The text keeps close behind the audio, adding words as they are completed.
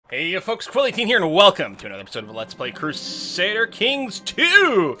Hey folks, Quilly18 here, and welcome to another episode of Let's Play Crusader Kings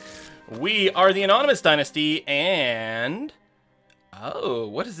 2! We are the Anonymous Dynasty, and... oh,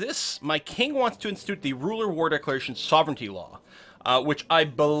 what is this? My king wants to institute the Ruler War Declaration Sovereignty Law, which I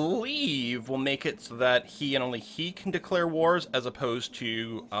believe will make it so that he and only he can declare wars, as opposed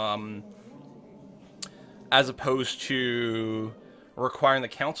to requiring the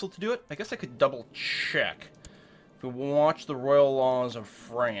council to do it. I guess I could double check. If we watch the royal laws of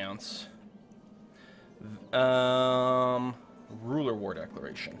France, ruler war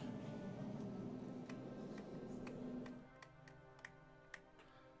declaration.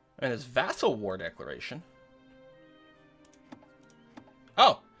 And his vassal war declaration.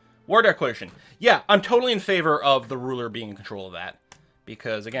 Oh, war declaration. Yeah, I'm totally in favor of the ruler being in control of that.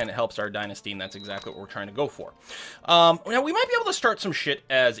 Because, again, it helps our dynasty, and that's exactly what we're trying to go for. Now, we might be able to start some shit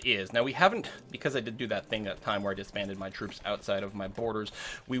as is. Now, we haven't, because I did do that thing that time where I disbanded my troops outside of my borders,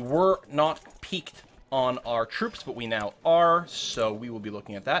 we were not peaked on our troops, but we now are, so we will be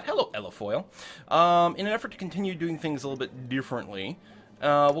looking at that. Hello, Elafoil. In an effort to continue doing things a little bit differently,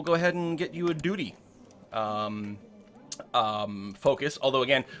 we'll go ahead and get you a duty. Focus, although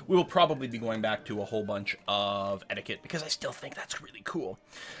again, we will probably be going back to a whole bunch of etiquette, because I still think that's really cool.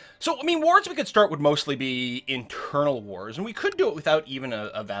 So, I mean, wars we could start would mostly be internal wars, and we could do it without even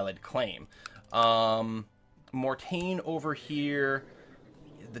a valid claim. Mortain over here,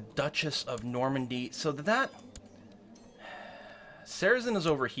 the Duchess of Normandy, so that... Saracen is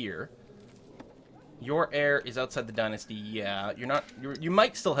over here. Your heir is outside the dynasty, yeah. You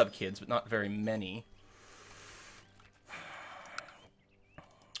might still have kids, but not very many.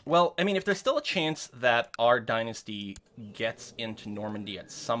 Well, I mean, if there's still a chance that our dynasty gets into Normandy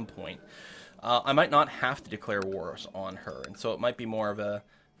at some point, I might not have to declare wars on her. And so it might be more of a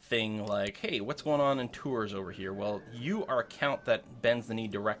thing like, hey, what's going on in Tours over here? Well, you are a count that bends the knee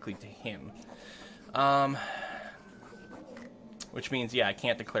directly to him. Which means, yeah, I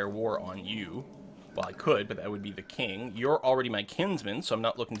can't declare war on you. Well, I could, but that would be the king. You're already my kinsman, so I'm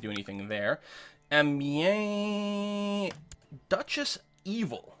not looking to do anything there. Amiens... Duchess...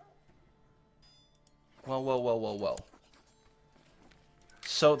 Evil. Well.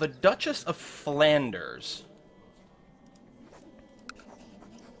 So, the Duchess of Flanders.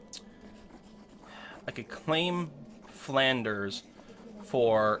 I could claim Flanders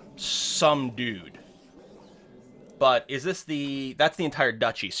for some dude. But is this the... that's the entire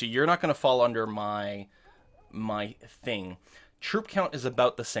duchy, so you're not going to fall under my thing. Troop count is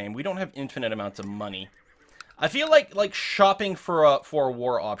about the same. We don't have infinite amounts of money. I feel like shopping for a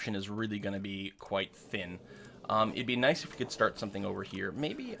war option is really going to be quite thin. It'd be nice if we could start something over here.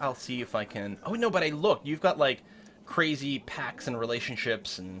 Maybe I'll see if I can... oh, no, but look, you've got, like, crazy pacts and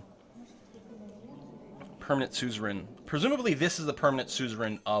relationships and... permanent suzerain. Presumably this is the permanent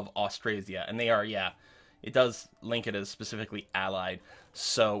suzerain of Austrasia, and they are, yeah. It does link it as specifically allied,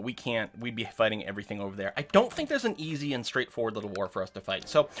 so we'd be fighting everything over there. I don't think there's an easy and straightforward little war for us to fight,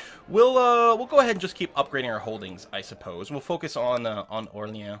 so we'll go ahead and just keep upgrading our holdings, I suppose. We'll focus on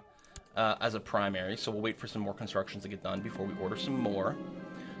Orléans as a primary, so we'll wait for some more constructions to get done before we order some more.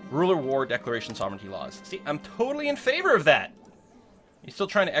 Ruler War Declaration Sovereignty Laws. See, I'm totally in favor of that! You still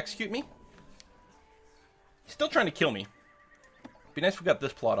trying to execute me? Still trying to kill me. It'd be nice if we got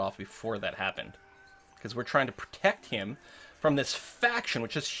this plot off before that happened. Because we're trying to protect him from this faction,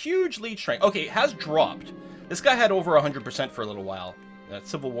 which has huge lead strength. Okay, it has dropped. This guy had over 100% for a little while.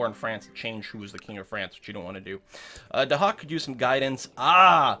 Civil War in France changed who was the king of France, which you don't want to do. Dahak could use some guidance.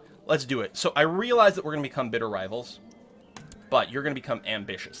 Let's do it. So I realize that we're going to become bitter rivals, but you're going to become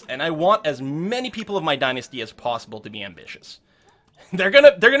ambitious. And I want as many people of my dynasty as possible to be ambitious. They're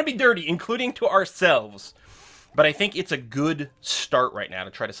gonna be dirty, including to ourselves. But I think it's a good start right now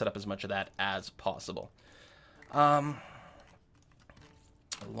to try to set up as much of that as possible. Longrona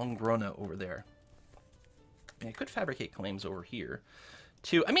over there. I mean, I could fabricate claims over here,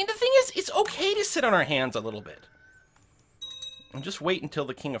 too. I mean, the thing is, it's okay to sit on our hands a little bit. And just wait until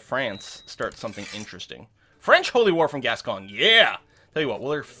the King of France starts something interesting. French Holy War from Gascon, yeah! Tell you what,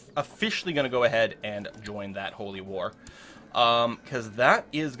 we're officially going to go ahead and join that Holy War. Because that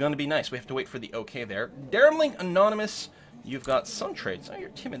is going to be nice. We have to wait for the okay there. Darimling Anonymous, you've got some traits. Oh, you're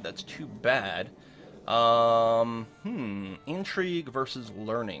timid. That's too bad. Intrigue versus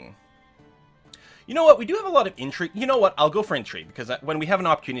learning. You know what? We do have a lot of intrigue. You know what? I'll go for intrigue, because when we have an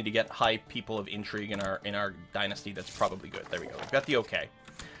opportunity to get high people of intrigue in our dynasty, that's probably good. There we go. We've got the okay.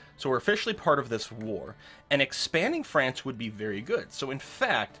 So we're officially part of this war. And expanding France would be very good. So in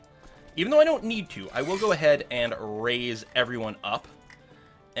fact... even though I don't need to, I will go ahead and raise everyone up.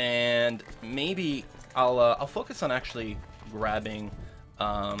 And maybe I'll focus on actually grabbing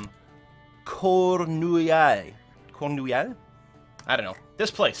Cornouailles. Cornouailles? I don't know.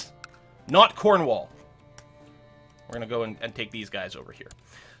 This place. Not Cornwall. We're going to go and take these guys over here.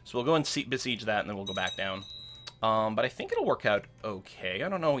 So we'll go and besiege that, and then we'll go back down. But I think it'll work out okay. I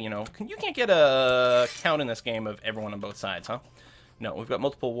don't know, you know. You can't get a count in this game of everyone on both sides, huh? No, we've got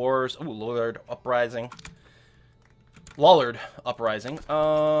multiple wars. Ooh, Lollard Uprising. Lollard Uprising.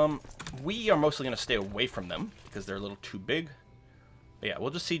 We are mostly going to stay away from them, because they're a little too big. But yeah, we'll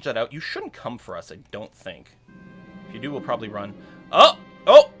just siege that out. You shouldn't come for us, I don't think. If you do, we'll probably run. Oh!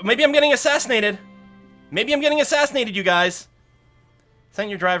 Oh! Maybe I'm getting assassinated! Maybe I'm getting assassinated, you guys! Send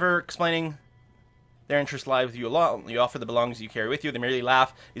your driver explaining their interests lie with you a lot. You offer the belongings you carry with you. They merely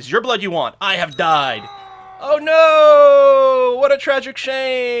laugh. Is your blood you want? I have died! Oh no! What a tragic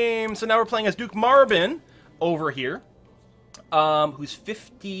shame! So now we're playing as Duke Marbin over here. Who's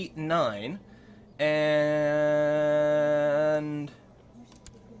 59. And...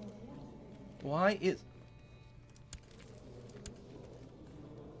 why is...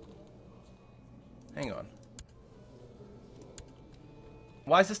 hang on.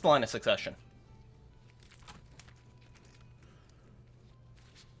 Why is this the line of succession?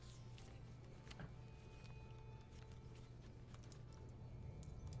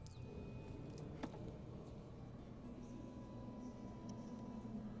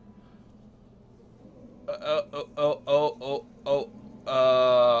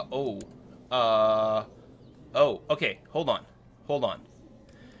 Okay, hold on. Hold on.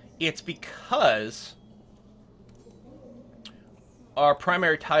 It's because our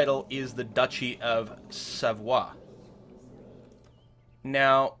primary title is the Duchy of Savoy.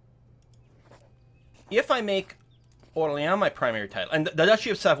 Now, if I make Orléans my primary title, and the Duchy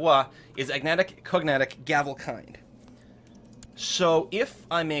of Savoy is agnatic, cognatic, gavel-kind. So if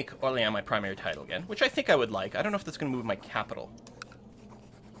I make Orléans my primary title again, which I think I would like, I don't know if that's going to move my capital.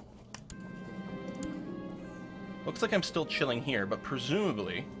 Looks like I'm still chilling here, but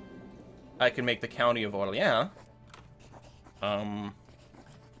presumably I can make the County of Orléans. How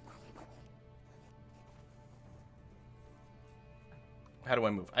do I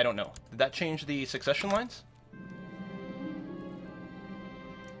move? I don't know. Did that change the succession lines?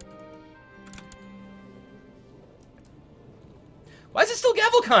 Why is it still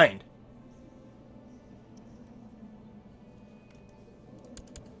gavel-kind?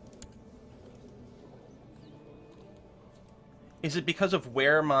 Is it because of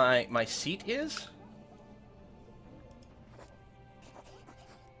where my seat is?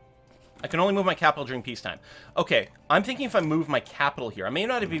 I can only move my capital during peacetime. Okay, I'm thinking if I move my capital here, I may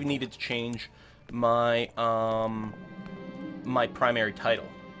not have even needed to change my my primary title.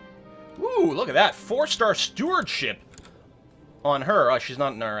 Ooh, look at that. 4-star stewardship on her. Oh, she's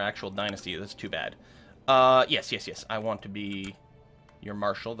not in our actual dynasty. That's too bad. Yes. I want to be your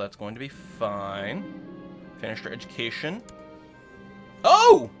marshal. That's going to be fine. Finished her education.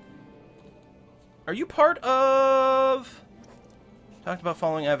 Oh! Are you part of... talked about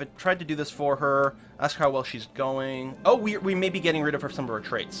following. I've tried to do this for her. Ask her how well she's going. Oh, we may be getting rid of some of her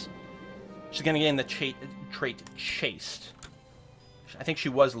traits. She's going to gain the trait chaste. I think she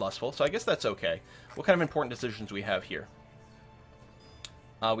was lustful, so I guess that's okay. What kind of important decisions do we have here?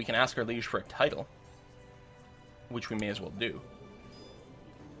 We can ask our liege for a title, which we may as well do.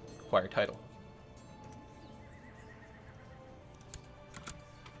 Acquire title.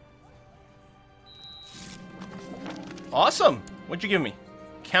 Awesome! What'd you give me?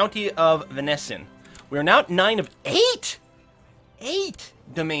 County of Venessin. We are now at 9 of 8! 8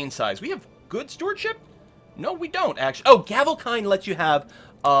 domain size. We have good stewardship? No, we don't, actually. Oh, gavel-kind lets you have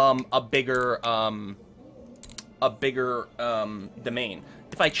a bigger domain.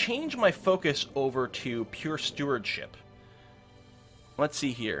 If I change my focus over to pure stewardship, let's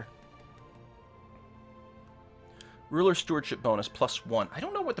see here. Ruler stewardship bonus +1. I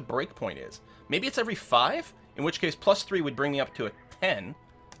don't know what the breakpoint is. Maybe it's every 5? In which case, +3 would bring me up to a 10.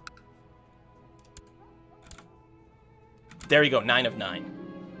 There you go, 9 of 9.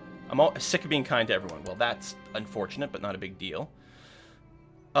 I'm all sick of being kind to everyone. Well, that's unfortunate, but not a big deal.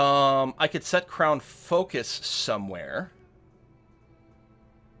 I could set crown focus somewhere,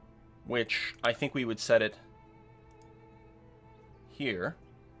 which I think we would set it here.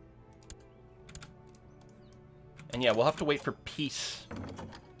 And yeah, we'll have to wait for peace.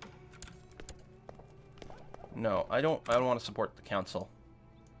 No, I don't want to support the council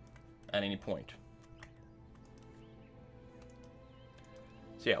at any point.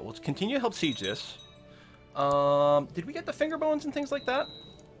 So yeah, we'll continue to help siege this. Did we get the finger bones and things like that?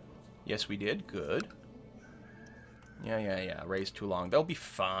 Yes, we did. Good. Yeah. Raised too long. They'll be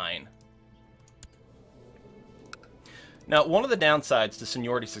fine. Now, one of the downsides to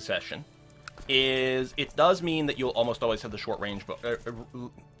seniority succession is it does mean that you'll almost always have the short reign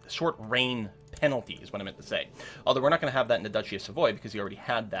penalty, is what I meant to say. Although we're not going to have that in the Duchy of Savoy because you already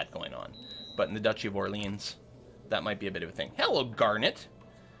had that going on. But in the Duchy of Orleans, that might be a bit of a thing. Hello, Garnet.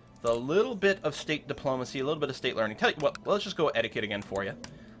 The little bit of state diplomacy, a little bit of state learning. Tell you what, let's just go etiquette again for you.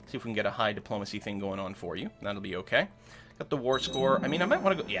 See if we can get a high diplomacy thing going on for you. That'll be okay. Got the war score. I mean, I might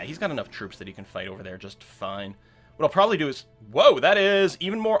want to go... Yeah, he's got enough troops that he can fight over there just fine. What I'll probably do is... Whoa, that is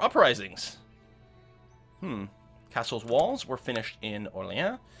even more uprisings. Castle's walls were finished in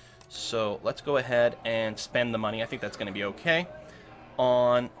Orleans. So let's go ahead and spend the money. I think that's going to be okay.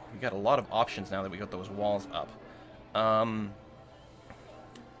 We got a lot of options now that we got those walls up.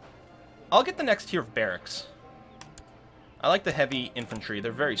 I'll get the next tier of barracks. I like the heavy infantry.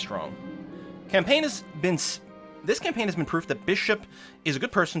 They're very strong. This campaign has been proof that Bishop is a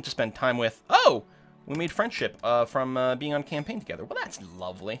good person to spend time with. Oh! We made friendship from being on campaign together. Well, that's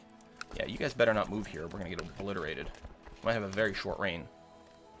lovely. Yeah, you guys better not move here. We're going to get obliterated. Might have a very short reign.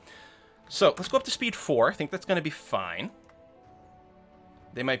 So, let's go up to speed 4. I think that's going to be fine.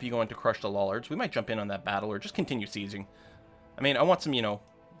 They might be going to crush the Lollards. We might jump in on that battle or just continue sieging. I mean, I want some, you know,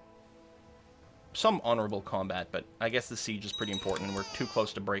 some honorable combat, but I guess the siege is pretty important and we're too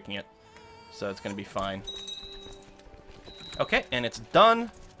close to breaking it. So it's going to be fine. Okay, and it's done.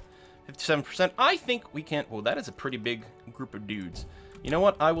 57%. I think we can... Well, that is a pretty big group of dudes. You know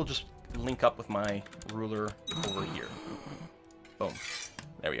what? I will just link up with my ruler over here. Boom.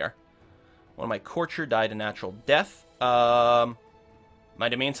 There we are. One of my courtier died a natural death. My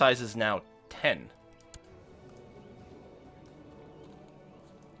domain size is now 10.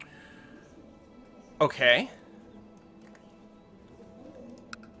 Okay.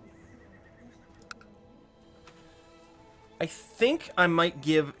 I think I might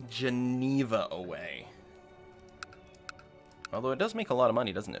give Geneva away. Although it does make a lot of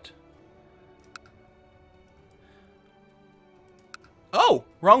money, doesn't it? Oh!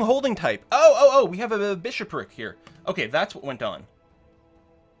 Wrong holding type. Oh, we have a bishopric here. Okay, that's what went on.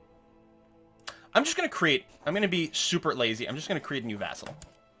 I'm just going to create... I'm going to be super lazy. I'm just going to create a new vassal.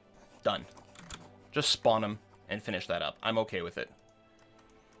 Done. Just spawn them and finish that up. I'm okay with it.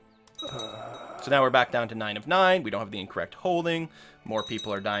 So now we're back down to 9 of 9. We don't have the incorrect holding. More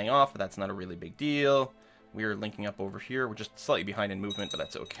people are dying off, but that's not a really big deal. We're linking up over here. We're just slightly behind in movement, but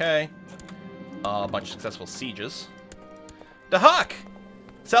that's okay. A bunch of successful sieges. The Hawk!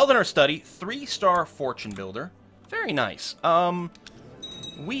 Seldener Study, 3-star fortune builder. Very nice. Perhaps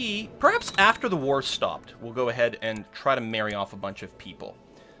after the war stopped, we'll go ahead and try to marry off a bunch of people.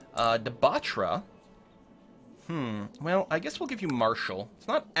 Debatra. Well, I guess we'll give you Marshal. It's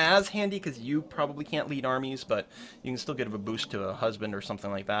not as handy because you probably can't lead armies, but you can still give a boost to a husband or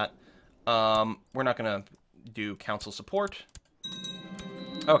something like that. We're not going to do council support.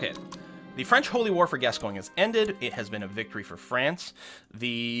 Okay. The French Holy War for Gascogne has ended. It has been a victory for France.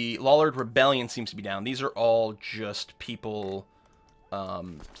 The Lollard Rebellion seems to be down. These are all just people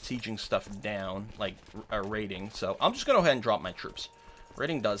sieging stuff down, like raiding. So I'm just going to go ahead and drop my troops.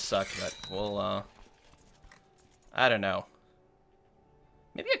 Raiding does suck, but we'll... I don't know.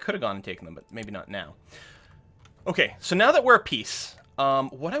 Maybe I could have gone and taken them, but maybe not now. Okay, so now that we're at peace,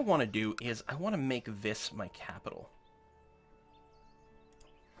 what I want to do is I want to make this my capital.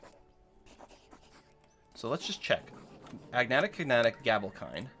 So let's just check. Agnatic, Cognatic,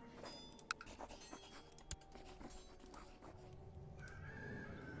 Gavelkind.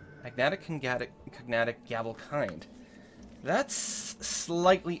 Agnatic, Cognatic, Gavelkind. That's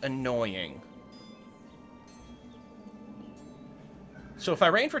slightly annoying. So if I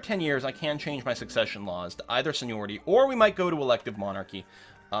reign for 10 years, I can change my succession laws to either seniority, or we might go to elective monarchy,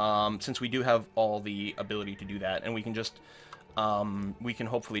 since we do have all the ability to do that, and we can just, we can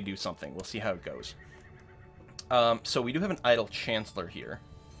hopefully do something. We'll see how it goes. So we do have an idle chancellor here.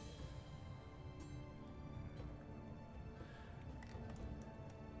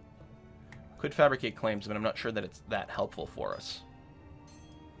 Could fabricate claims, but I'm not sure that it's that helpful for us.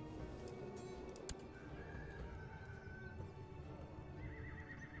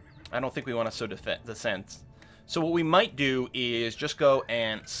 I don't think we want to sow dissent. So what we might do is just go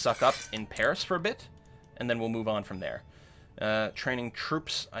and suck up in Paris for a bit, and then we'll move on from there. Training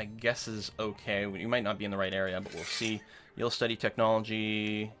troops, I guess, is okay. You might not be in the right area, but we'll see. You'll study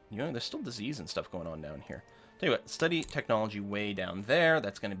technology. You know, there's still disease and stuff going on down here. Tell you what, study technology way down there.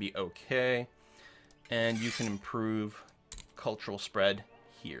 That's going to be okay. And you can improve cultural spread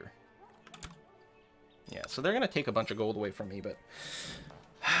here. Yeah, so they're going to take a bunch of gold away from me, but...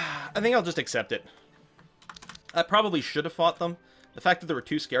 I think I'll just accept it. I probably should have fought them, The fact that there were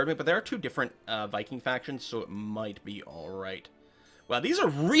two scared me, but there are two different Viking factions, so it might be alright. Wow, these are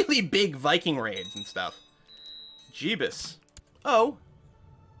really big Viking raids and stuff. Jeebus. Oh.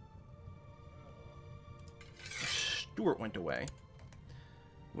 Stewart went away.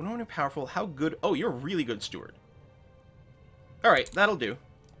 When only powerful, how good... Oh, you're a really good steward. Alright, that'll do.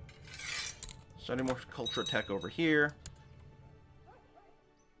 Starting more culture tech over here.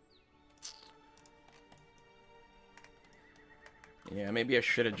 Yeah, maybe I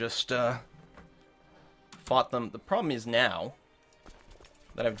should have just fought them. The problem is now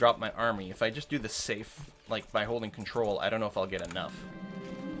that I've dropped my army, if I just do the safe, like by holding control, I don't know if I'll get enough.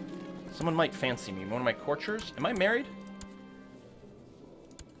 Someone might fancy me. One of my courtiers? Am I married?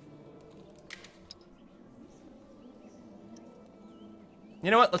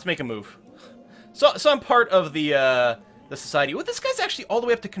 You know what? Let's make a move. So I'm part of the society. Oh, this guy's actually all the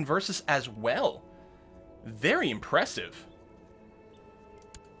way up to Conversus as well. Very impressive.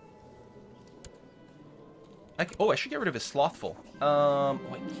 I should get rid of his Slothful. Oh,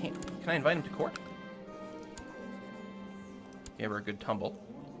 I can't. Can I invite him to court? Give her a good tumble.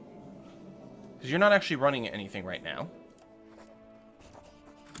 Because you're not actually running anything right now.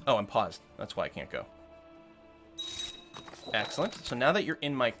 Oh, I'm paused. That's why I can't go. Excellent. So now that you're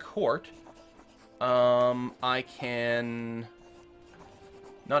in my court, I can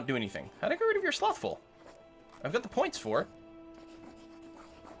not do anything. How'd I get rid of your Slothful? I've got the points for it.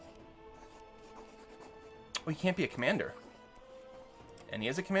 Oh, he can't be a commander. And he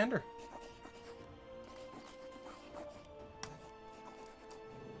is a commander.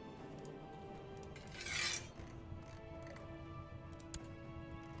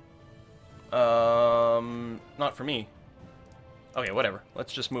 Not for me. Okay, whatever.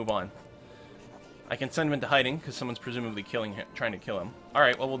 Let's just move on. I can send him into hiding, because someone's presumably killing him, trying to kill him.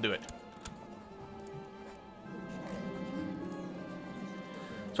 Alright, well, we'll do it.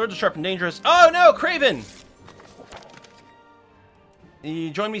 Swords are sharp and dangerous. Oh, no! Craven! You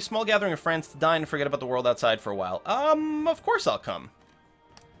join me, small gathering of friends, to dine and forget about the world outside for a while. Of course I'll come.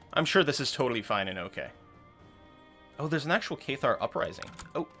 I'm sure this is totally fine and okay. Oh, there's an actual Cathar uprising.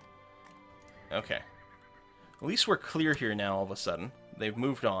 Oh. Okay. At least we're clear here now all of a sudden. They've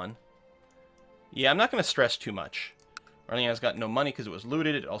moved on. Yeah, I'm not going to stress too much. Arlington's got no money because it was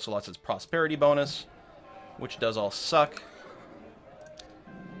looted. It also lost its prosperity bonus, which does all suck.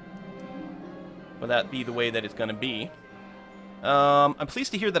 Will that be the way that it's going to be? I'm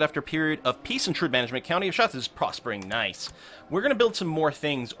pleased to hear that after a period of peace and shrewd management, County of Shots is prospering. Nice. We're going to build some more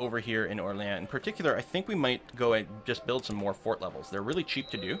things over here in Orléans. In particular, I think we might go and just build some more fort levels. They're really cheap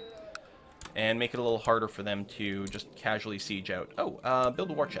to do. And make it a little harder for them to just casually siege out. Oh,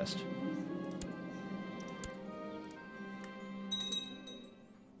 build a war chest.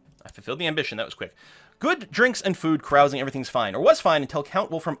 I fulfilled the ambition. That was quick. Good drinks and food, carousing, everything's fine. Or was fine until Count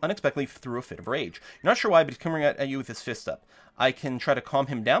Wolfram unexpectedly threw a fit of rage. You're not sure why, but he's coming at you with his fist up. I can try to calm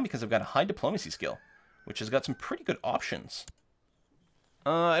him down because I've got a high diplomacy skill, which has got some pretty good options.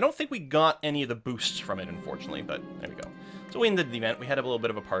 I don't think we got any of the boosts from it, unfortunately, but there we go. So we ended the event. We had a little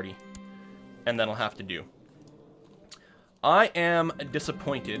bit of a party. And that'll have to do. I am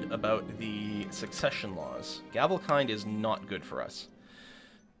disappointed about the succession laws. Gavelkind is not good for us.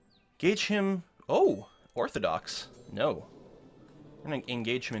 Engage him... Oh, Orthodox. No. We're going to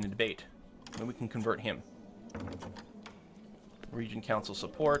engage him in a debate. Maybe we can convert him. Region Council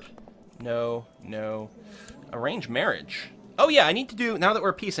support. No, no. Arrange marriage. Oh yeah, I need to do... Now that we're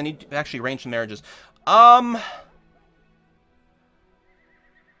at peace, I need to actually arrange some marriages.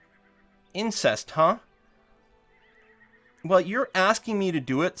 Incest, huh? Well, you're asking me to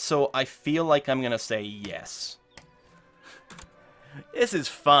do it, so I feel like I'm gonna say yes. This is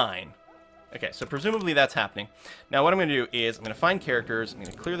fine. Okay, so presumably that's happening. Now what I'm gonna do is I'm gonna find characters, I'm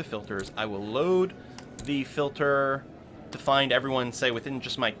gonna clear the filters, I will load the filter to find everyone, say, within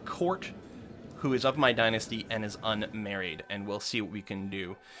just my court who is of my dynasty and is unmarried, and we'll see what we can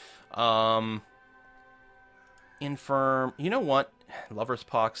do. Infirm... You know what? Lover's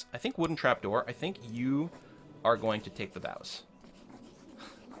Pox. I think Wooden Trapdoor. I think you are going to take the vows.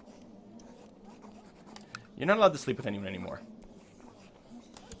 You're not allowed to sleep with anyone anymore.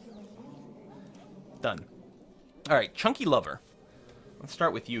 Done. Alright, Chunky Lover. Let's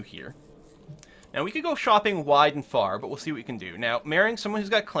start with you here. Now, we could go shopping wide and far, but we'll see what we can do. Now, marrying someone who's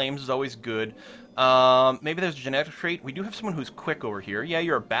got claims is always good. Maybe there's a genetic trait. We do have someone who's quick over here. Yeah,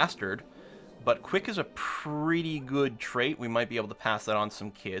 you're a bastard. But quick is a pretty good trait. We might be able to pass that on to some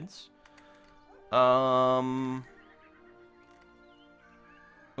kids. We've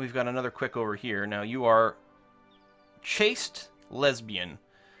got another quick over here. Now, you are chaste lesbian.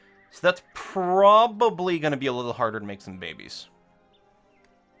 So that's probably going to be a little harder to make some babies.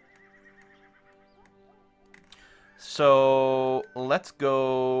 So let's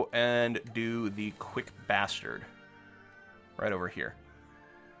go and do the quick bastard right over here.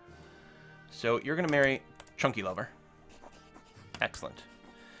 So you're going to marry Chunky Lover. Excellent.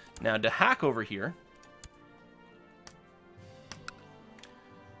 Now to hack over here.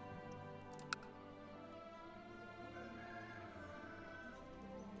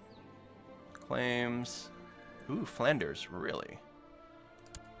 Claims. Ooh, Flanders, really?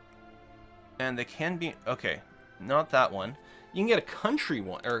 And they can be... Okay, not that one. You can get a country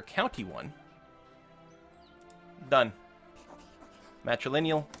one, or a county one. Done.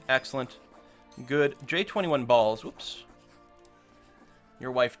 Matrilineal, excellent. Good. J21 balls. Whoops.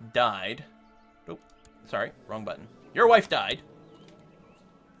 Your wife died. Oh, sorry, wrong button. Your wife died.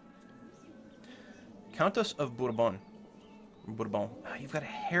 Countess of Bourbon. Bourbon. Oh, you've got a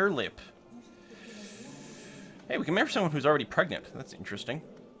hair lip. Hey, we can marry someone who's already pregnant. That's interesting.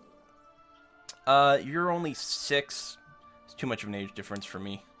 You're only 6. It's too much of an age difference for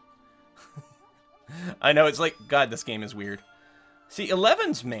me. I know, it's like, God, this game is weird. See,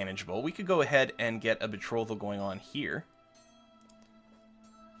 11's manageable. We could go ahead and get a betrothal going on here.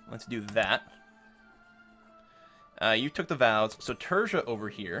 Let's do that. You took the vows. So Tertia over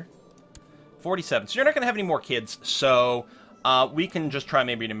here. 47. So you're not going to have any more kids. So we can just try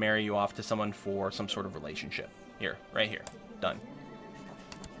maybe to marry you off to someone for some sort of relationship. Here, right here. Done.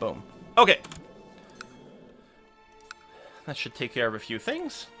 Boom. Okay. That should take care of a few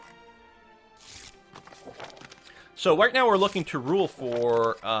things. So right now we're looking to rule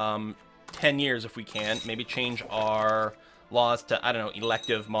for 10 years if we can. Maybe change our laws to, I don't know,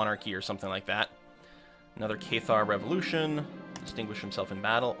 elective monarchy or something like that. Another Cathar revolution. Distinguish himself in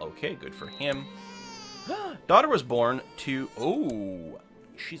battle. Okay, good for him. Daughter was born to... Oh,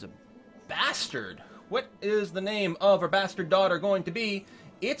 she's a bastard. What is the name of our bastard daughter going to be?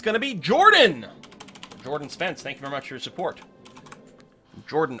 It's going to be Jordan. Jordan Spence, thank you very much for your support.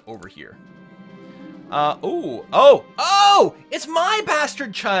 Jordan over here. Oh! It's my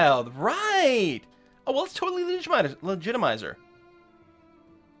bastard child! Right! Oh, well, let's totally legitimize her.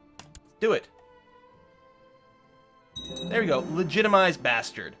 Do it. There we go. Legitimize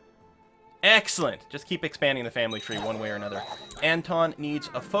bastard. Excellent. Just keep expanding the family tree one way or another. Anton needs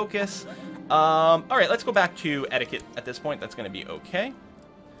a focus. Alright, let's go back to etiquette at this point. That's going to be okay.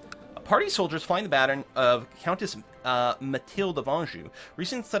 Party soldiers flying the banner of Countess Mathilde of Anjou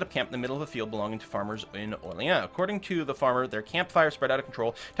recently set up camp in the middle of a field belonging to farmers in Orléans. According to the farmer, their campfire spread out of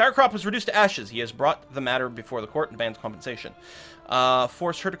control. Entire crop was reduced to ashes. He has brought the matter before the court and demands compensation.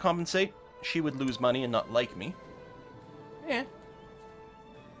 Force her to compensate. She would lose money and not like me. Eh.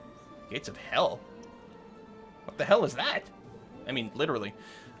 Gates of Hell? What the hell is that? I mean, literally.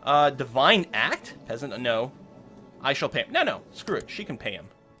 Divine Act? Peasant? No. I shall pay him. No, screw it. She can pay him.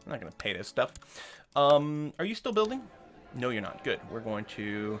 I'm not going to pay this stuff. Are you still building? No, you're not. Good. We're going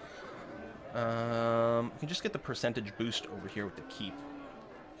to... we can just get the percentage boost over here with the keep.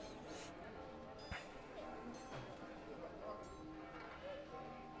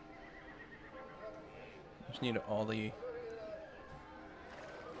 Just need all the...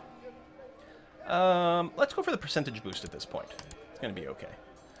 let's go for the percentage boost at this point. It's going to be okay.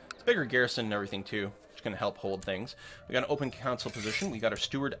 It's a bigger garrison and everything, too. It's going to help hold things. We got an open council position. We got our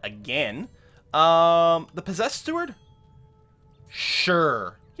steward again. The possessed steward?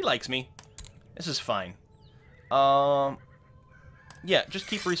 Sure. He likes me. This is fine. Yeah, just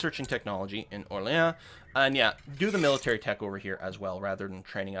keep researching technology in Orléans. And yeah, do the military tech over here as well, rather than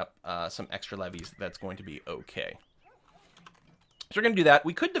training up some extra levies. That's going to be okay. So we're going to do that.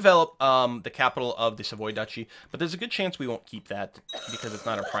 We could develop the capital of the Savoy Duchy, but there's a good chance we won't keep that because it's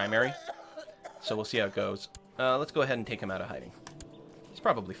not our primary. So we'll see how it goes. Let's go ahead and take him out of hiding. It's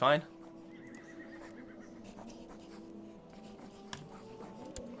probably fine.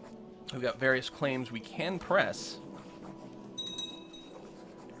 We've got various claims we can press.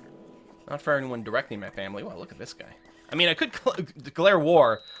 Not for anyone directly in my family. Well, look at this guy. I mean, I could declare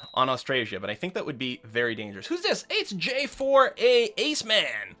war on Austrasia, but I think that would be very dangerous. Who's this? Hey, it's J4A Ace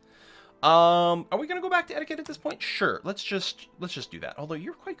Man. Are we gonna go back to etiquette at this point? Sure. Let's just do that. Although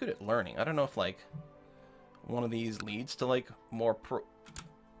you're quite good at learning. I don't know if like one of these leads to like more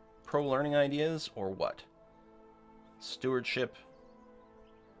pro learning ideas or what. Stewardship,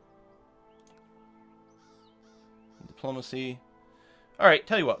 diplomacy. All right.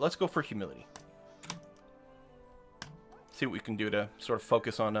 Tell you what. Let's go for humility. See what we can do to sort of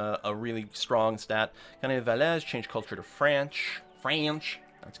focus on a really strong stat. Kind of Valais, change culture to French.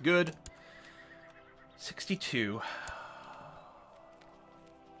 That's good. 62.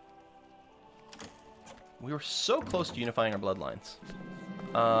 We were so close to unifying our bloodlines.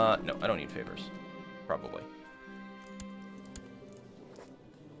 No, I don't need favors. Probably.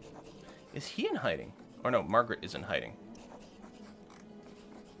 Is he in hiding? Or no, Margaret is in hiding.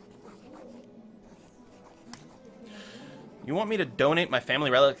 You want me to donate my family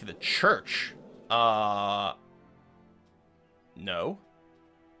relic to the church? No.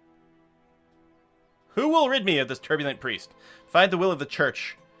 Who will rid me of this turbulent priest? Defy the will of the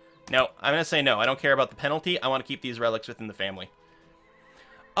church. No, I'm going to say no. I don't care about the penalty. I want to keep these relics within the family.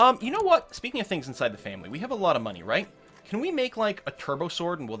 You know what? Speaking of things inside the family, we have a lot of money, right? Can we make, like, a turbo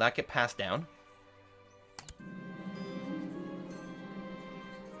sword, and will that get passed down?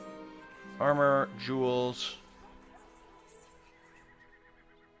 Armor, jewels.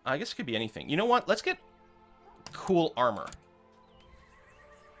 I guess it could be anything. You know what? Let's get cool armor.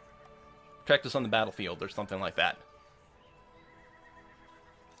 Protect us on the battlefield or something like that.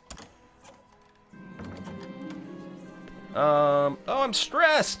 Oh, I'm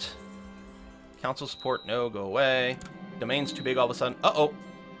stressed. Council support, no, go away. Domain's too big all of a sudden. Uh-oh.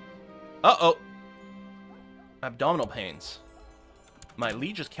 Uh-oh. Abdominal pains. My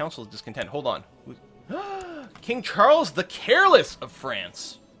liege's council is discontent. Hold on. King Charles the Careless of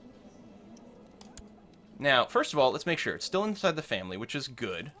France. Now, first of all, let's make sure it's still inside the family, which is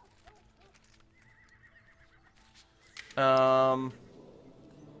good. And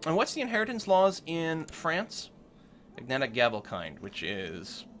what's the inheritance laws in France? Magnetic Gavelkind, which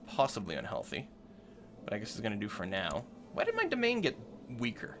is possibly unhealthy. But I guess it's going to do for now. Why did my domain get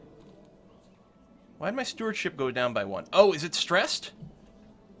weaker? Why did my stewardship go down by 1? Oh, is it stressed?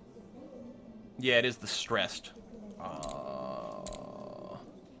 Yeah, it is the stressed.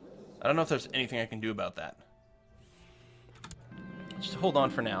 I don't know if there's anything I can do about that. Just hold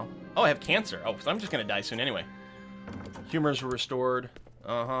on for now. Oh, I have cancer. Oh, so I'm just going to die soon anyway. Humors were restored.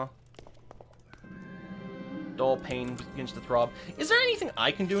 Uh-huh. Dull pain begins to throb. Is there anything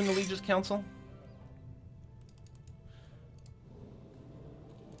I can do in the Liege's Council?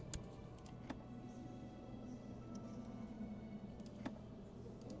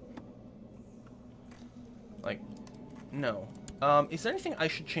 Like, no. Is there anything I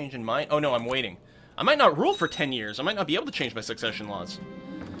should change in mine? Oh, no, I'm waiting. I might not rule for 10 years. I might not be able to change my succession laws.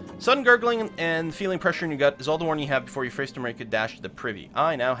 Sudden gurgling and feeling pressure in your gut is all the warning you have before you face to make a dash to the privy.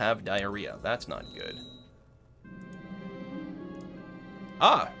 I now have diarrhea. That's not good.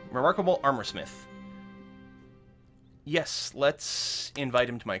 Ah, remarkable armorsmith. Yes, let's invite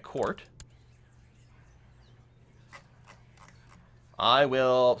him to my court. I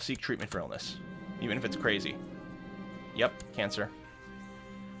will seek treatment for illness, even if it's crazy. Yep, cancer.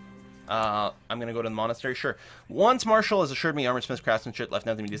 I'm going to go to the monastery, sure. Once Marshall has assured me armorsmith's craftsmanship left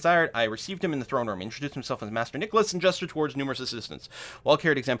nothing to be desired, I received him in the throne room, introduced himself as Master Nicholas, and gestured towards numerous assistants. Well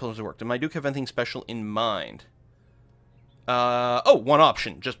carried examples of his work. Did my Duke have anything special in mind? Oh, one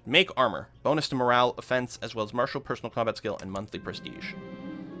option. Just make armor. Bonus to morale, offense, as well as martial, personal combat skill, and monthly prestige.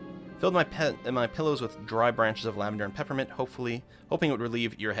 Filled my pillows with dry branches of lavender and peppermint, hoping it would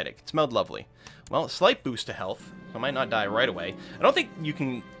relieve your headache. It smelled lovely. Well, a slight boost to health. I might not die right away. I don't think you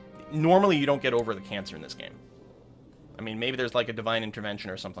can... Normally, you don't get over the cancer in this game. I mean, maybe there's like a divine intervention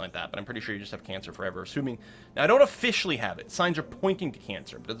or something like that, but I'm pretty sure you just have cancer forever, assuming... Now, I don't officially have it. Signs are pointing to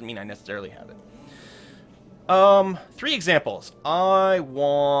cancer, but doesn't mean I necessarily have it. 3 examples. I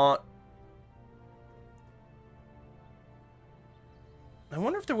want... I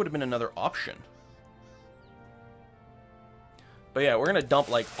wonder if there would have been another option. But yeah, we're going to dump,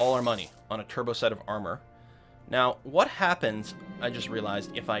 like, all our money on a turbo set of armor. Now, what happens, I just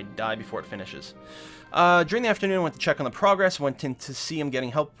realized, if I die before it finishes? During the afternoon, I went to check on the progress. Went in to see him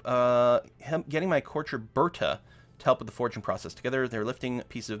getting help, getting my courtier Berta to help with the forging process. Together, they're lifting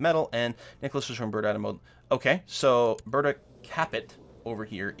pieces of metal, and Nicholas was from Berta out of mode. Okay, so Berta Capit over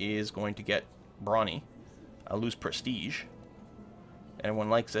here is going to get brawny. I'll lose prestige. Everyone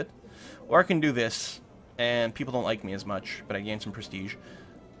likes it. Or I can do this, and people don't like me as much, but I gain some prestige.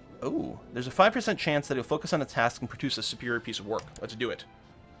 Oh, there's a 5% chance that he'll focus on a task and produce a superior piece of work. Let's do it.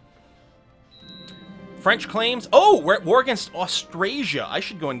 French claims. Oh, we're at war against Austrasia. I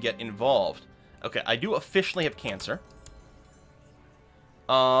should go and get involved. Okay, I do officially have cancer.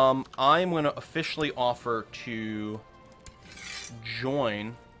 I'm going to officially offer to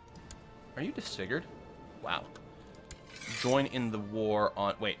join. Are you disfigured? Wow. Join in the war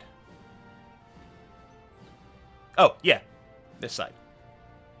on... Wait. Oh, yeah. This side.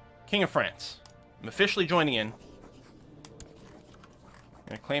 King of France. I'm officially joining in. I'm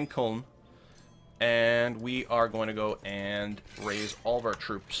going to claim Cologne. And we are going to go and raise all of our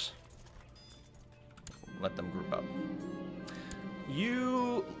troops. Let them group up.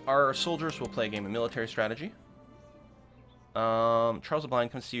 You, our soldiers, will play a game of military strategy. Charles the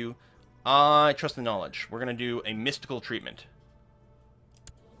Blind comes to you. I trust the knowledge. We're going to do a mystical treatment.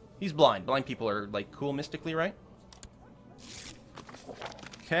 He's blind. Blind people are, like, cool mystically, right?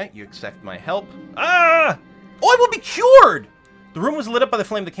 Okay, you accept my help. Ah! Oh, I will be cured! The room was lit up by the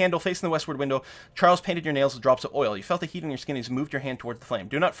flame of the candle facing the westward window. Charles painted your nails with drops of oil. You felt the heat in your skin as you moved your hand towards the flame.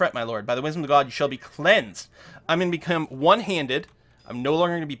 Do not fret, my lord. By the wisdom of God, you shall be cleansed. I'm going to become one-handed. I'm no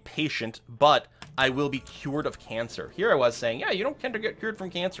longer going to be patient, but I will be cured of cancer. Here I was saying, yeah, you don't tend to get cured from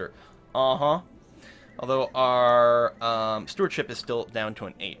cancer. Uh-huh. Although our stewardship is still down to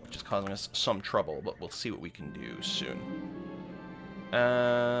an 8, which is causing us some trouble, but we'll see what we can do soon.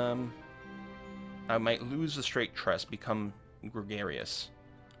 I might lose the straight tress, become gregarious.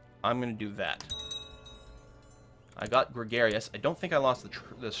 I'm going to do that. I got gregarious. I don't think I lost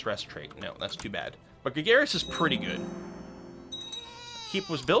the stress trait. No, that's too bad. But gregarious is pretty good. Keep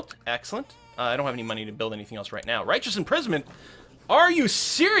was built. Excellent. I don't have any money to build anything else right now. Righteous imprisonment? Are you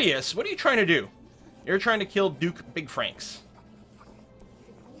serious? What are you trying to do? You're trying to kill Duke Big Franks.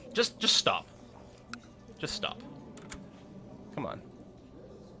 Just stop. Just stop. Come on.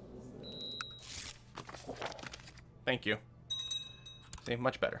 Thank you. See,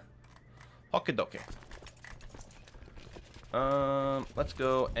 much better. Okidoki. Let's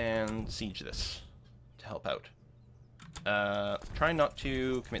go and siege this to help out. Try not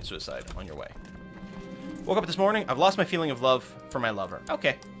to commit suicide on your way. Woke up this morning. I've lost my feeling of love for my lover.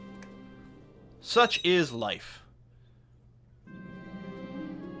 Okay. Such is life.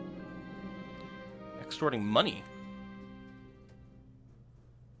 Extorting money.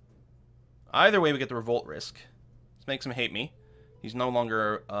 Either way, we get the revolt risk. This makes him hate me. He's no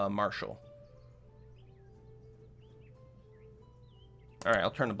longer marshal. Alright, I'll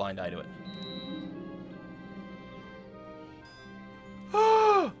turn a blind eye to it.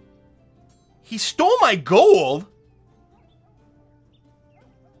 He stole my gold?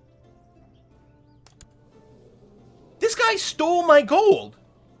 This guy stole my gold!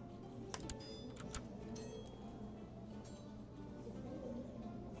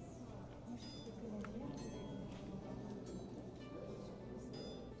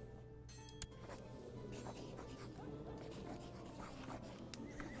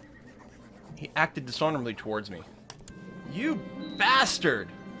 He acted dishonorably towards me. You bastard!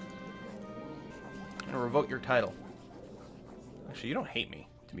 I'm gonna revoke your title. Actually, you don't hate me,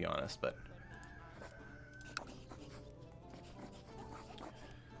 to be honest, but...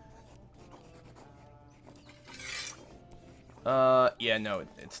 yeah, no,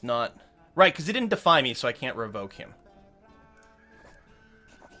 it's not... Right, because he didn't defy me, so I can't revoke him.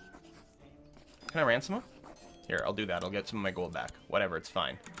 Can I ransom him? Here, I'll do that. I'll get some of my gold back. Whatever, it's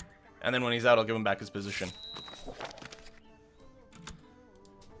fine. And then when he's out, I'll give him back his position.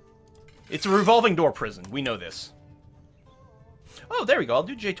 It's a revolving door prison. We know this. Oh, there we go. I'll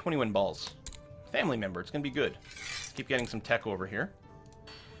do J21 balls. Family member. It's going to be good. Keep getting some tech over here.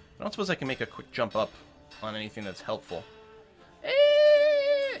 I don't suppose I can make a quick jump up on anything that's helpful.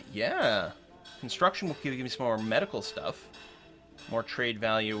 Yeah. Construction will give me some more medical stuff. More trade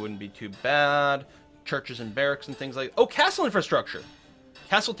value wouldn't be too bad. Churches and barracks and things like... Oh, castle infrastructure!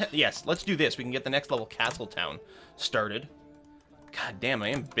 Castletown... Yes, let's do this. We can get the next level Castletown started. God damn, I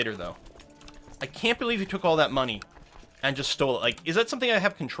am bitter, though. I can't believe you took all that money and just stole it. Like, is that something I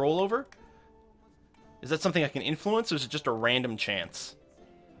have control over? Is that something I can influence, or is it just a random chance?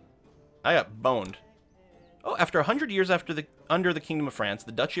 I got boned. Oh, after 100 years under the Kingdom of France,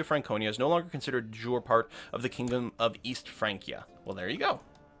 the Duchy of Franconia is no longer considered de jure part of the Kingdom of East Francia. Well, there you go.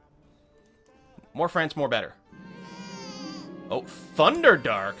 More France, more better. Oh,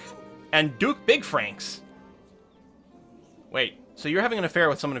 Thunderdark and Duke Big Franks. Wait, so you're having an affair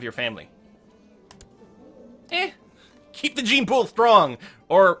with someone of your family? Keep the gene pool strong,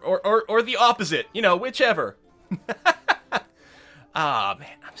 or the opposite. You know, whichever. Ah,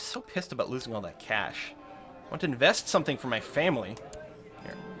 man, I'm so pissed about losing all that cash. I want to invest something for my family.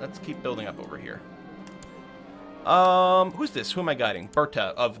 Here, let's keep building up over here. Who's this? Who am I guiding?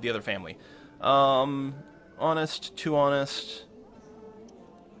 Berta of the other family. Honest, too honest.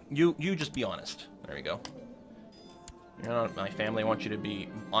 You just be honest. There we go. You're not my family. I want you to be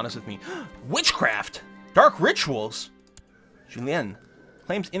honest with me. Witchcraft! Dark rituals! Julien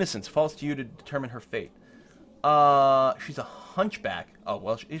claims innocence. Falls to you to determine her fate. She's a hunchback. Oh,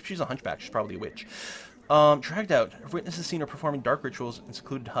 well, if she's a hunchback, she's probably a witch. Dragged out. Witnesses seen her performing dark rituals in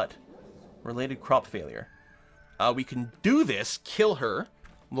secluded hut. Related crop failure. We can do this. Kill her.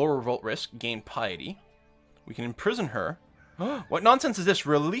 Lower revolt risk. Gain piety. We can imprison her. What nonsense is this?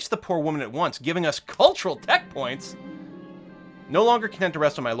 Release the poor woman at once, giving us cultural tech points. No longer content to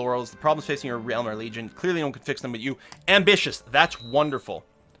rest on my laurels. The problems facing your realm are legion. Clearly no one can fix them but you. Ambitious. That's wonderful.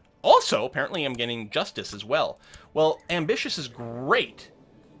 Also, apparently I'm getting justice as well. Well, ambitious is great.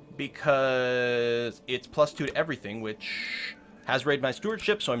 because it's +2 to everything, which has raided my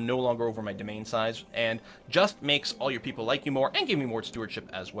stewardship, so I'm no longer over my domain size, and just makes all your people like you more and give me more stewardship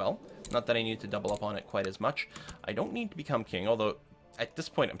as well. Not that I need to double up on it quite as much. I don't need to become king, although at this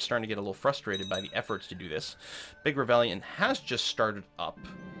point I'm starting to get a little frustrated by the efforts to do this. Big Rebellion has just started up.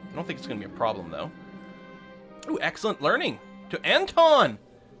 I don't think it's going to be a problem, though. Ooh, excellent learning to Anton!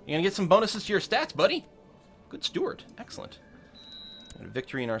 You're going to get some bonuses to your stats, buddy. Good steward. Excellent. And a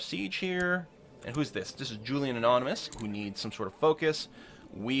victory in our siege here. And who's this? This is Julian Anonymous, who needs some sort of focus.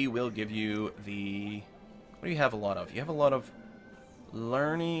 We will give you the... What do you have a lot of? You have a lot of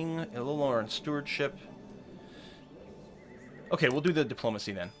learning, a little more on stewardship. Okay, we'll do the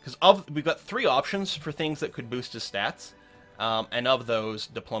diplomacy then. Because we've got 3 options for things that could boost his stats. And of those,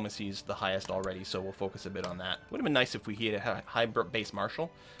 diplomacy's the highest already, so we'll focus a bit on that. Would have been nice if we had a high base marshal.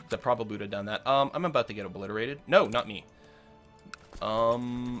 I probably would have done that. I'm about to get obliterated. No, not me.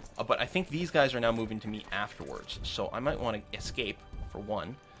 But I think these guys are now moving to me afterwards, so I might want to escape, for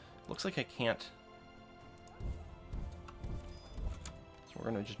one. Looks like I can't... So we're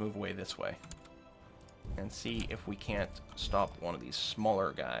going to just move away this way. And see if we can't stop one of these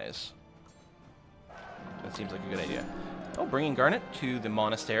smaller guys. That seems like a good idea. Oh, bringing Garnet to the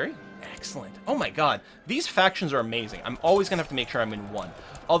monastery. Excellent. Oh my god. These factions are amazing. I'm always going to have to make sure I'm in one.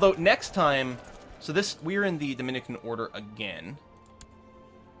 Although, next time... So this... We're in the Dominican Order again.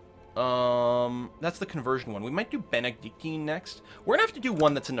 That's the conversion one. We might do Benedictine next. We're gonna have to do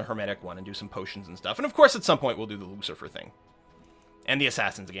one that's in the Hermetic one and do some potions and stuff. And of course, at some point, we'll do the Lucifer thing. And the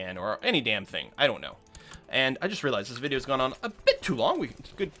Assassins again, or any damn thing. I don't know. And I just realized this video's gone on a bit too long.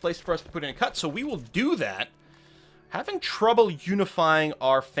 It's a good place for us to put in a cut, so we will do that. Having trouble unifying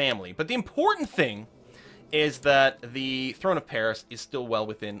our family. But the important thing is that the Throne of Paris is still well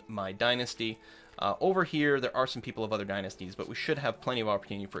within my dynasty. Over here, there are some people of other dynasties, but we should have plenty of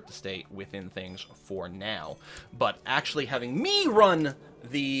opportunity for it to stay within things for now. But actually having me run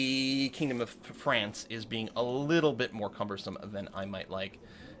the Kingdom of France is being a little bit more cumbersome than I might like.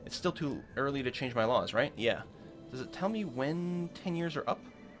 It's still too early to change my laws, right? Yeah. Does it tell me when 10 years are up?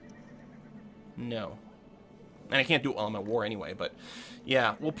 No. And I can't do it while I'm at war anyway, but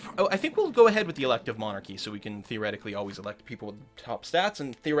yeah. I think we'll go ahead with the elective monarchy, so we can theoretically always elect people with top stats,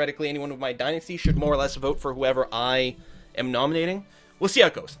 and theoretically anyone with my dynasty should more or less vote for whoever I am nominating. We'll see how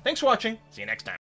it goes. Thanks for watching. See you next time.